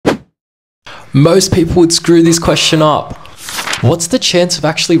Most people would screw this question up. What's the chance of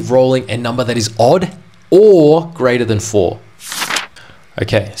actually rolling a number that is odd or greater than 4?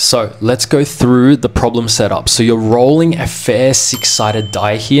 Okay, so let's go through the problem setup. So you're rolling a fair 6-sided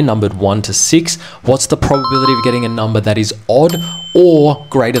die here, numbered 1 to 6. What's the probability of getting a number that is odd or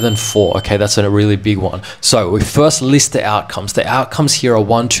greater than 4? Okay, that's a really big one. So we first list the outcomes. The outcomes here are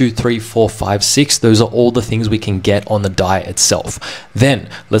 1, 2, 3, 4, 5, 6. Those are all the things we can get on the die itself. Then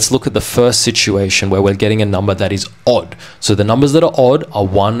let's look at the first situation where we're getting a number that is odd. So the numbers that are odd are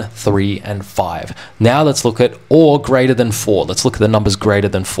 1, 3, and 5. Now let's look at or greater than 4. Let's look at the numbers greater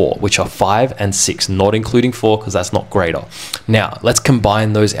than 4, which are 5 and 6, not including 4 because that's not greater. Now let's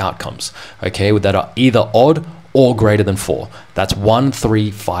combine those outcomes, okay, that are either odd or greater than 4. That's 1,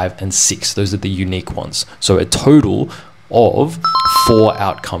 3, 5, and 6. Those are the unique ones. So a total of 4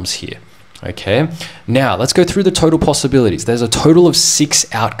 outcomes here. Okay, now let's go through the total possibilities. There's a total of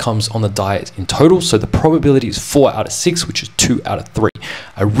 6 outcomes on the die in total. So the probability is 4 out of 6, which is 2 out of 3.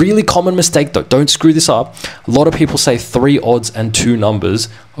 A really common mistake though, don't screw this up. A lot of people say 3 odds and 2 numbers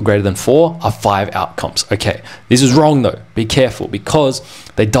are greater than 4 are 5 outcomes. Okay, this is wrong though. Be careful because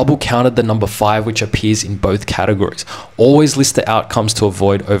they double counted the number 5, which appears in both categories. Always list the outcomes to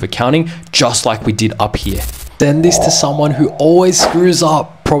avoid overcounting, just like we did up here. Send this to someone who always screws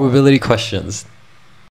up probability questions.